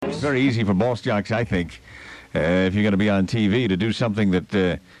very easy for boss jocks, I think, if you're going to be on TV, to do something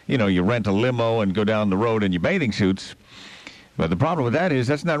that, you rent a limo and go down the road in your bathing suits. But the problem with that is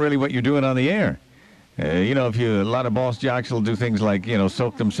that's not really what you're doing on the air. A lot of boss jocks will do things like,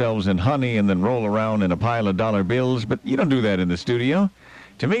 soak themselves in honey and then roll around in a pile of dollar bills, but you don't do that in the studio.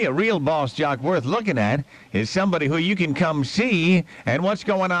 To me, a real boss jock worth looking at is somebody who you can come see and what's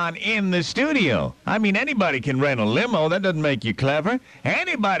going on in the studio. I mean, anybody can rent a limo. That doesn't make you clever.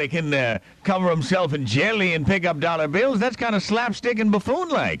 Anybody can cover himself in jelly and pick up dollar bills. That's kind of slapstick and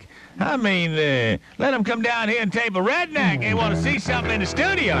buffoon-like. I mean, let them come down here and tape a Redneck. They want to see something in the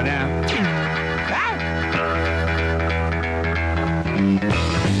studio now.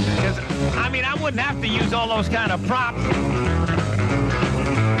 Because, I wouldn't have to use all those kind of props.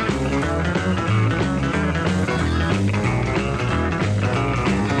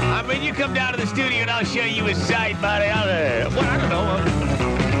 You come down to the studio and I'll show you a sight, buddy. I don't know.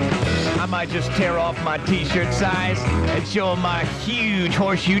 I might just tear off my T-shirt size and show them my huge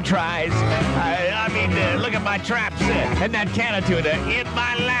horseshoe tries. Look at my traps and that can of tuna in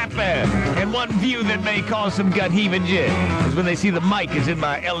my lap. And one view that may cause some gut heaving is when they see the mic is in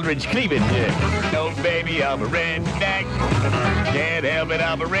my eldritch cleavage. Oh, baby, I'm a redneck. Can't help it,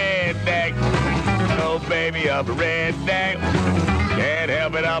 I'm a redneck. Oh, baby, I'm a redneck. Can't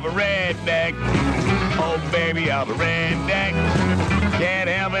help it, I'm a redneck. Oh, baby, I'm a redneck. Can't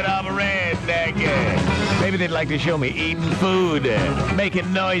help it, I'm a redneck. Maybe they'd like to show me eating food,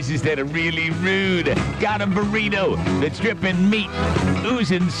 making noises that are really rude. Got a burrito that's dripping meat,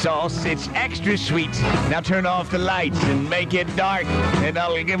 oozing sauce, it's extra sweet. Now turn off the lights and make it dark, and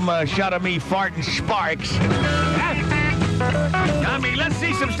I'll give them a shot of me farting sparks. Let's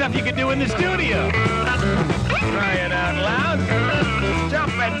see some stuff you can do in the studio. Crying out loud.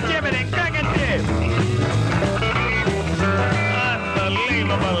 Jumping, jibbing, and cracking it.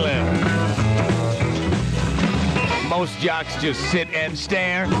 Unbelievable. Most jocks just sit and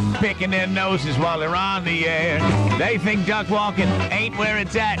stare, picking their noses while they're on the air. They think duck walking ain't where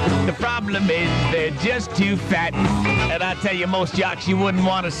it's at. The problem is they're just too fat. And I tell you, most jocks, you wouldn't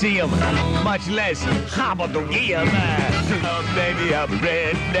want to see them, much less hobble the gear. Oh, baby, I'm a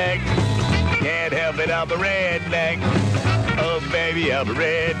redneck. Can't help it, I'm a redneck. Oh, baby, I'm a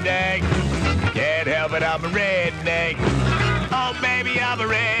redneck. Can't help it, I'm a redneck. Oh, baby, I'm a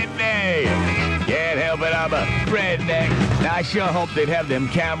redneck. Can't help it, I'm a redneck. Now, I sure hope they'd have them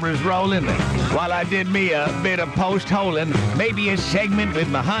cameras rolling while I did me a bit of post-holing. Maybe a segment with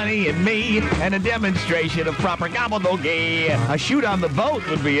my honey and me, and a demonstration of proper gobbledygook. A shoot on the boat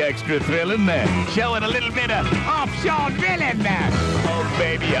would be extra thrilling, showing a little bit of offshore drilling. Oh,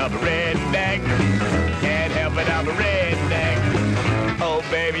 baby, I'm a redneck. Can't help it, I'm a redneck. Oh,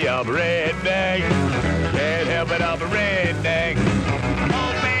 baby, I'm a redneck. Can't help it, I'm a redneck.